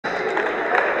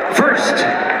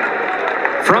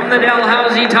from the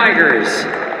Dalhousie Tigers.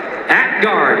 At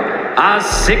guard, a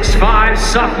 6'5"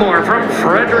 sophomore from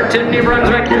Fredericton, New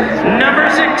Brunswick, number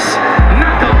 6,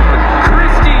 Malcolm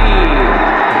Christie.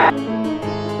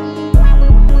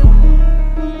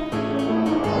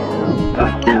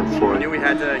 We knew we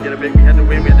had to get a big, we had to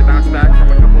win, we had to bounce back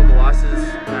from a couple of the losses.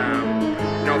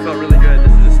 You know, it felt really good.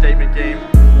 This was a statement game.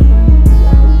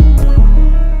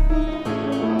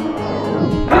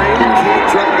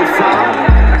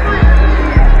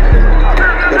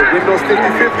 Windows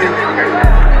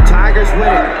 50-50. Tigers win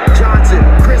it. Johnson,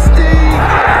 Christie.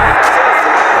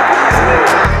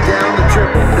 Knock down the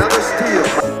triple. Another steal.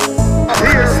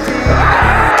 Here's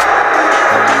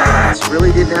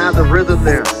really didn't have the rhythm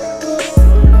there.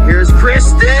 Here's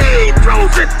Christie.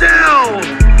 Throws it down.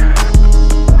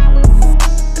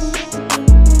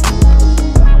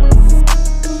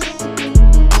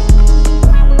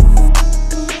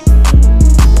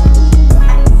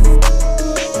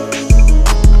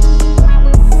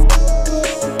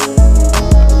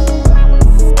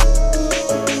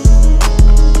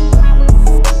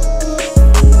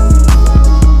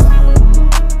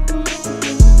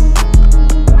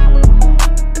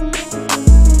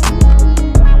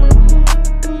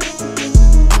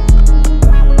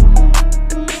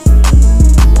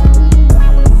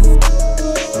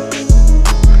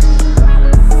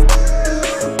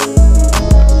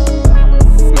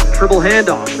 Dribble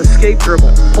handoff, escape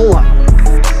dribble, pull up.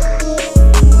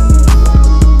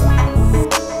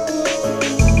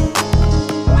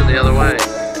 To the other way.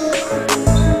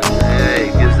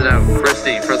 Hey, gives it out.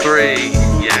 Christie for 3.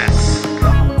 Yes.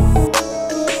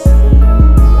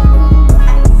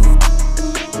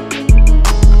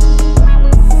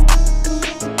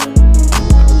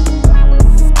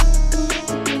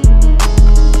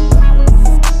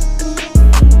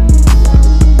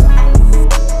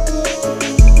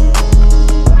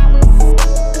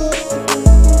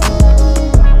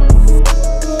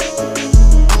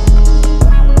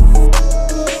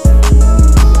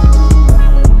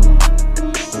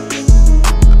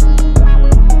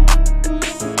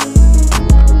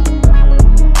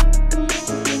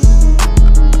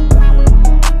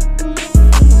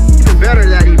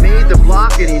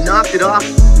 And he knocked it off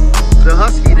the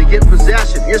Husky to get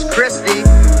possession. Here's Christie.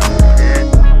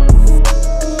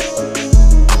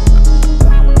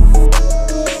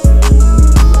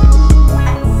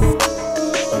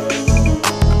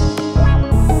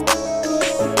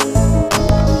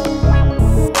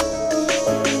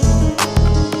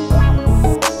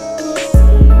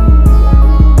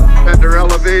 Defender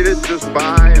elevated, just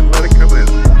by and let it come in.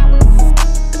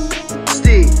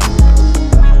 Steve,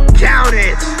 count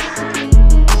it.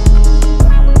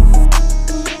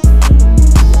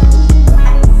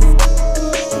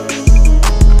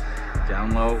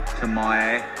 To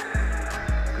Maya.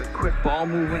 Good quick ball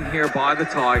movement here by the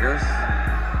Tigers.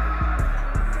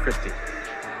 50.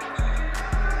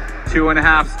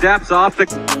 2.5 steps off the...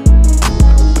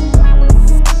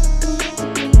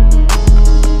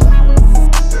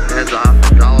 Heads off,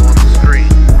 and Gala on the screen.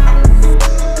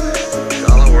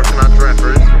 Gala working on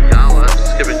Dreffers. Gala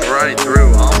skipping right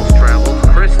through, almost traveled.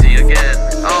 Christie again.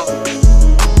 Oh.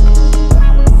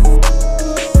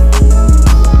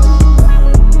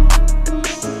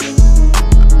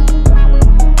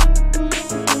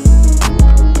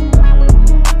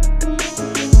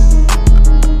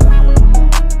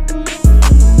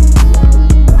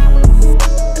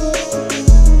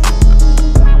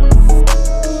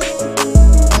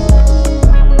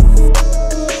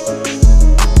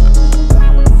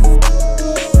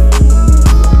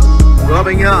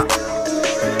 Up.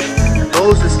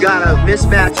 Moses got a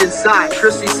mismatch inside.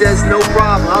 Christie says, no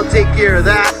problem, I'll take care of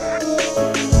that.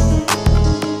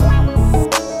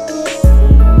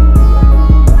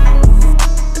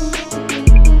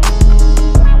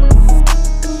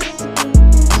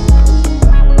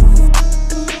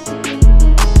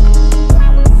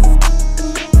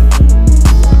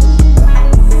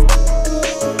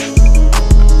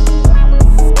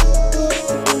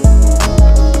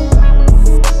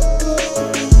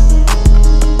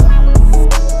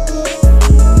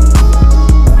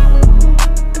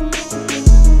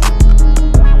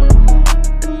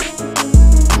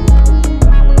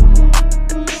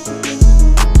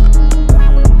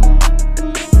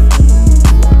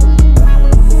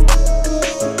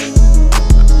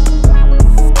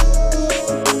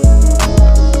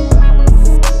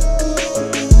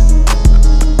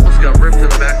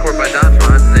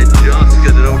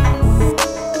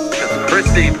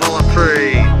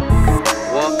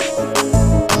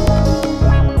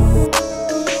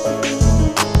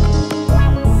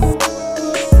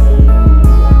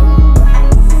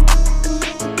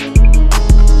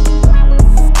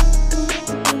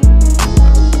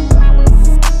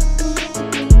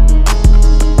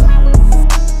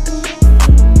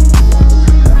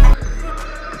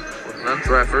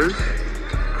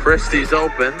 Christie's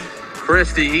open.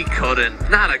 Christie, he couldn't.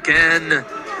 Not again.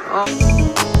 Oh.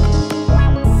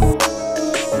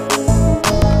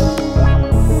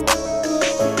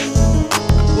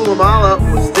 Ulamala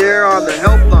was there on the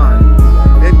help line.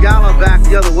 And Gala back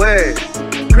the other way.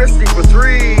 Christie for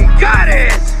three. Got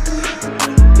it!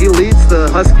 He leads the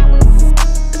Huskies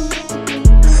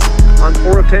on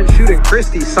 4 of 10 shooting.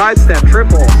 Christie sidestep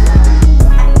triple.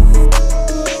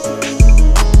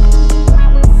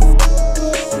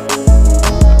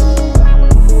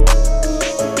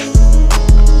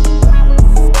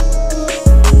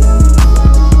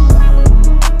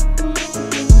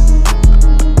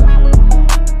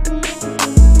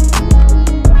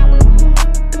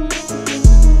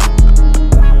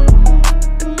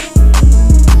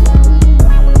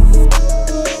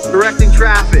 Directing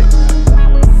traffic.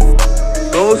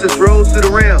 Moses rolls to the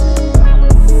rim.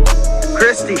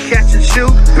 Christie catch and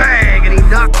shoot. Bang! And he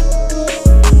knocked.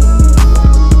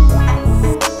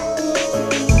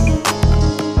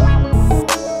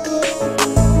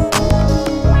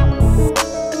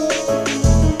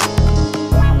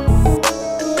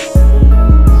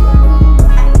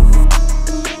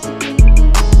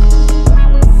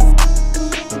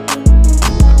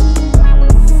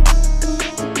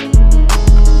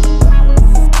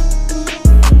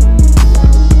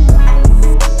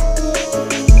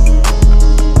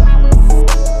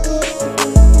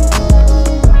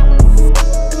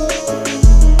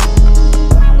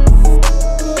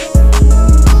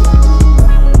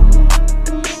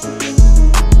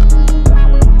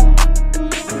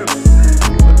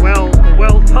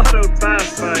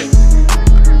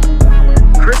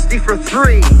 Christie for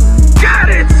three. Got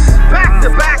it!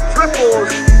 Back-to-back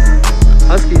triples.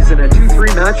 Huskies in a 2-3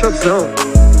 matchup zone.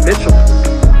 Mitchell.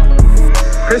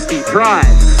 Christie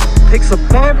drives, takes a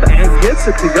bump, and gets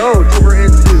it to go. Over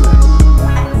into.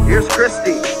 Here's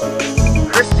Christie.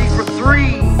 Christie for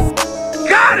three.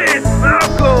 Got it!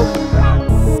 Malcolm!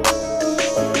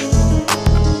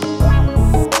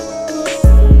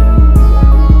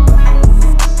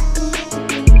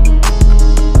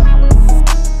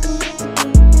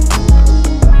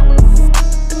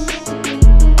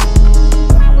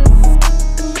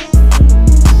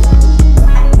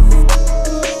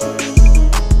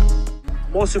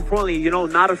 Most importantly, you know,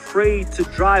 not afraid to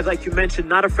drive, like you mentioned,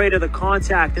 not afraid of the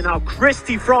contact. And now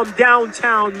Christie from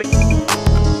downtown.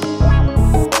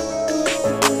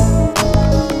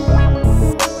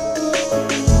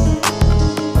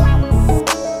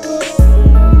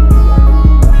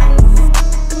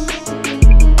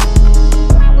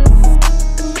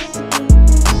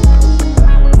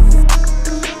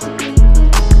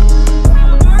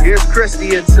 Here's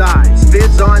Christie inside.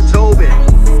 Spins on Tobin.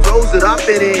 Throws it up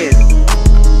and in.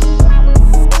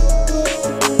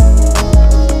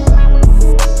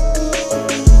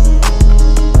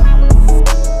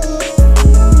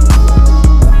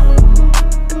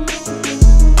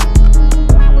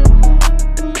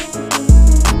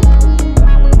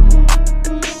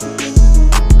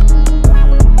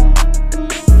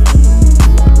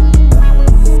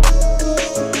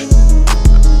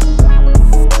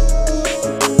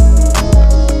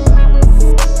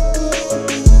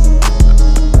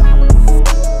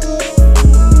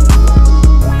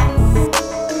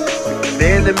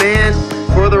 Man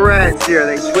for the Reds here.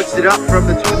 They switched it up from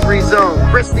the 2-3 zone.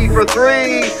 Christie for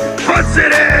three. Puts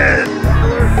it in!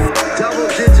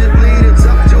 Double-digit lead. It's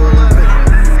up to 11.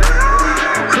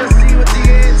 Christie with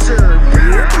the answer.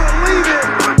 You believe it!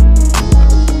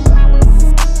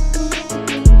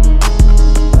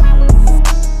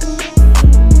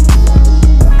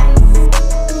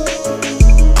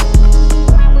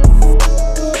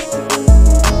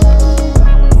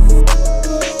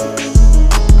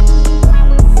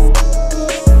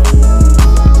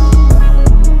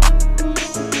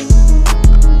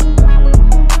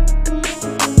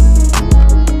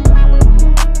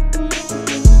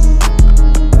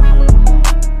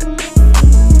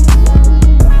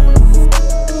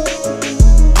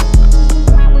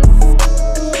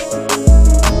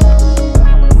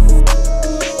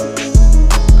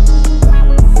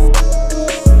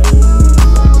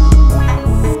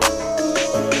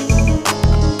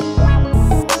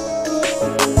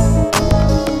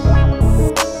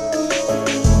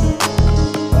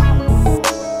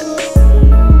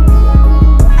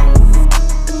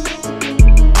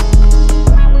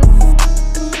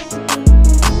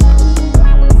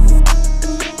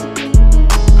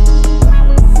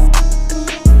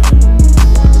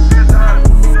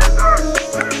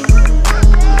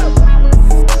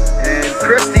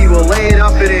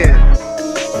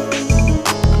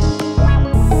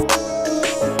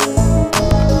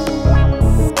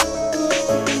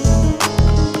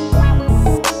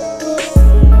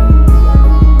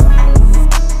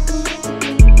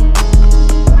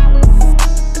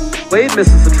 Floyd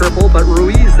misses the triple, but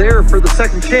Ruiz there for the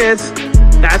second chance.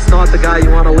 That's not the guy you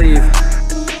want to leave.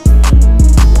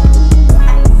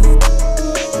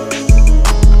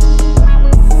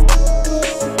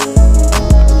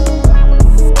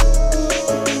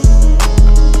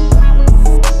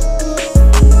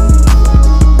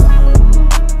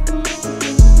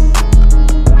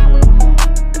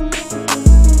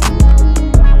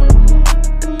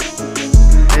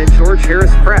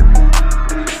 Harris prep.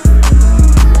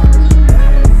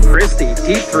 Christie,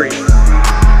 deep three.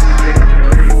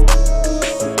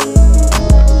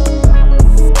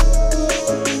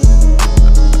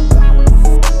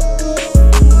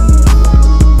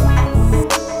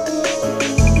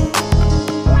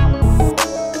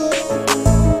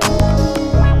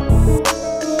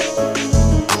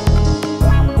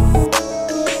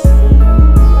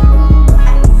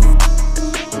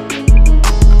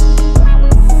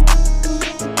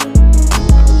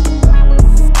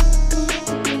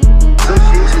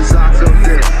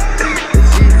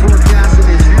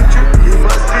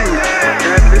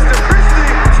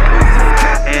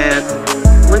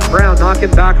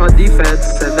 Back on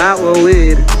defense, and that will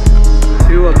lead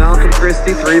to a Malcolm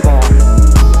Christie 3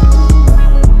 ball.